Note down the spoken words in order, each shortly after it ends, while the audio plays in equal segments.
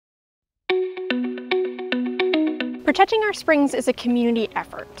Protecting our springs is a community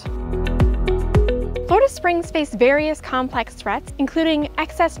effort. Florida springs face various complex threats, including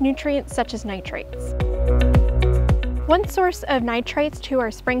excess nutrients such as nitrates. One source of nitrates to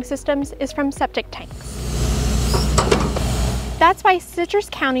our spring systems is from septic tanks. That's why Citrus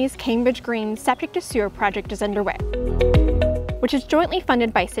County's Cambridge Green Septic-to-Sewer project is underway, which is jointly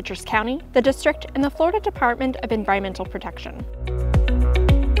funded by Citrus County, the district, and the Florida Department of Environmental Protection.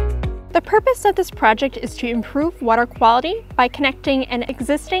 The purpose of this project is to improve water quality by connecting an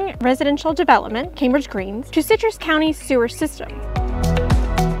existing residential development, Cambridge Greens, to Citrus County's sewer system.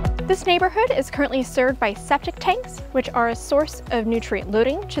 This neighborhood is currently served by septic tanks, which are a source of nutrient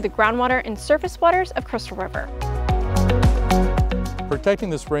loading to the groundwater and surface waters of Crystal River. Protecting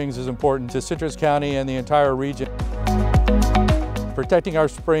the springs is important to Citrus County and the entire region. Protecting our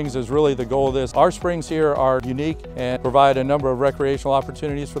springs is really the goal of this. Our springs here are unique and provide a number of recreational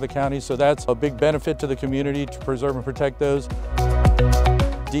opportunities for the county, so that's a big benefit to the community to preserve and protect those.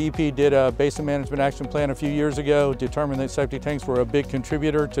 DEP did a basin management action plan a few years ago, determined that septic tanks were a big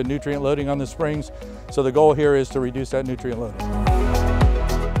contributor to nutrient loading on the springs, so the goal here is to reduce that nutrient loading.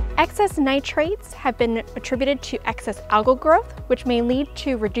 Excess nitrates have been attributed to excess algal growth, which may lead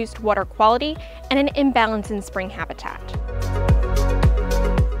to reduced water quality and an imbalance in spring habitat.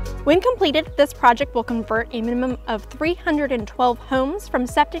 When completed, this project will convert a minimum of 312 homes from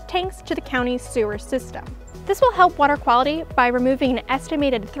septic tanks to the county's sewer system. This will help water quality by removing an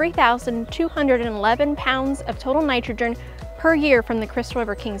estimated 3,211 pounds of total nitrogen per year from the Crystal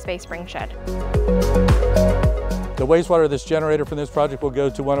River Kings Bay spring shed. The wastewater that's generated from this project will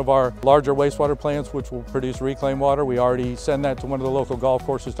go to one of our larger wastewater plants, which will produce reclaimed water. We already send that to one of the local golf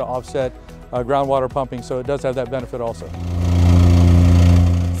courses to offset groundwater pumping, so it does have that benefit also.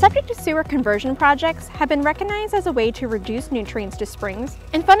 Septic-to-sewer conversion projects have been recognized as a way to reduce nutrients to springs,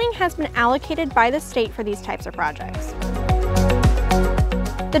 and funding has been allocated by the state for these types of projects.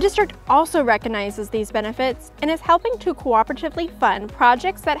 The district also recognizes these benefits and is helping to cooperatively fund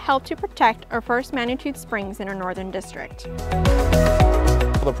projects that help to protect our first magnitude springs in our northern district.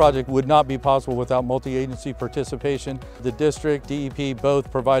 The project would not be possible without multi-agency participation. The district, DEP both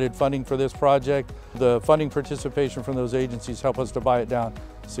provided funding for this project. The funding participation from those agencies help us to buy it down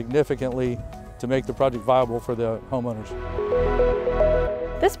significantly to make the project viable for the homeowners.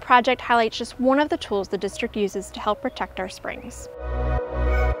 This project highlights just one of the tools the district uses to help protect our springs.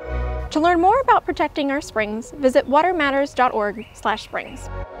 To learn more about protecting our springs, visit watermatters.org/springs.